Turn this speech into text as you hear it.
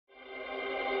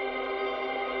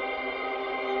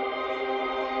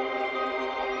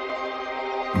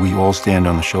We all stand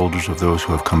on the shoulders of those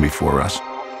who have come before us.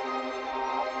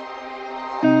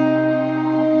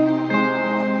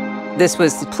 This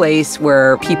was the place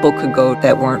where people could go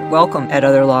that weren't welcome at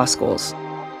other law schools.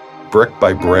 Brick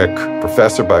by brick,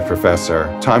 professor by professor,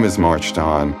 time has marched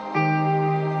on.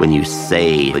 When you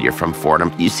say that you're from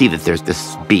Fordham, you see that there's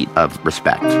this beat of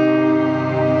respect.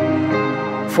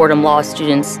 Fordham Law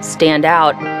students stand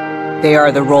out. They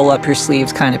are the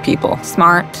roll-up-your-sleeves kind of people.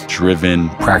 Smart, Driven,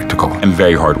 practical, and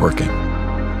very hardworking.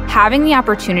 having the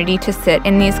opportunity to sit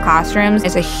in these classrooms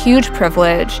is a huge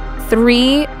privilege.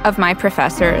 3 of my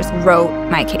professors wrote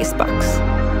my case books.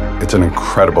 It's an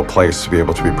incredible place to be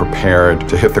able to be prepared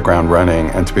to hit the ground running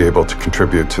and to be able to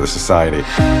contribute to the society.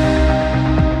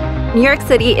 New York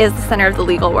City is the center of the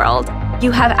legal world.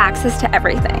 You have access to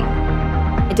everything.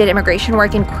 I did immigration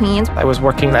work in Queens. I was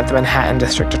working at the Manhattan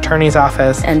District Attorney's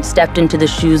Office. And stepped into the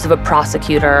shoes of a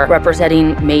prosecutor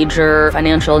representing major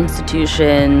financial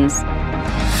institutions.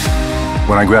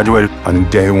 When I graduated on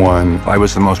day one, I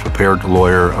was the most prepared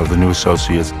lawyer of the new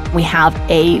associates. We have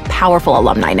a powerful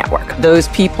alumni network. Those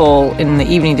people in the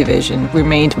evening division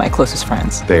remained my closest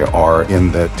friends. They are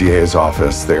in the DA's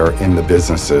office, they are in the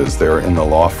businesses, they are in the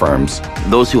law firms.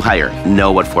 Those who hire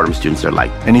know what Fordham students are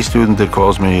like. Any student that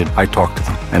calls me, I talk to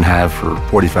them and have for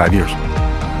 45 years.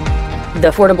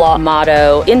 The Fordham Law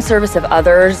motto, in service of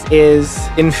others, is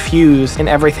infused in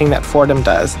everything that Fordham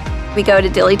does. We go to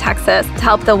Dilley, Texas to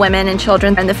help the women and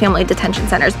children in the family detention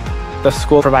centers. The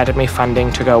school provided me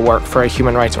funding to go work for a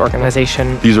human rights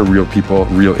organization. These are real people,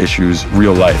 real issues,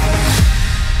 real life.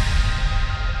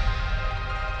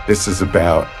 This is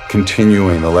about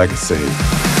continuing the legacy.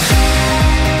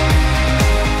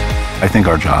 I think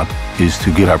our job is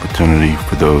to give opportunity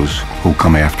for those who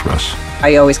come after us.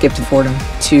 I always give to Fordham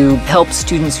to help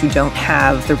students who don't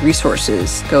have the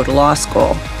resources go to law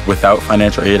school. Without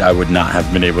financial aid, I would not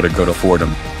have been able to go to Fordham.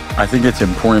 I think it's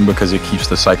important because it keeps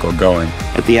the cycle going.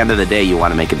 At the end of the day, you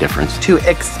want to make a difference. To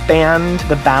expand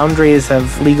the boundaries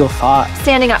of legal thought.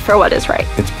 Standing up for what is right.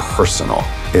 It's personal,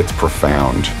 it's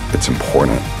profound, it's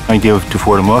important. I give to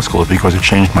Fordham Law School because it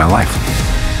changed my life.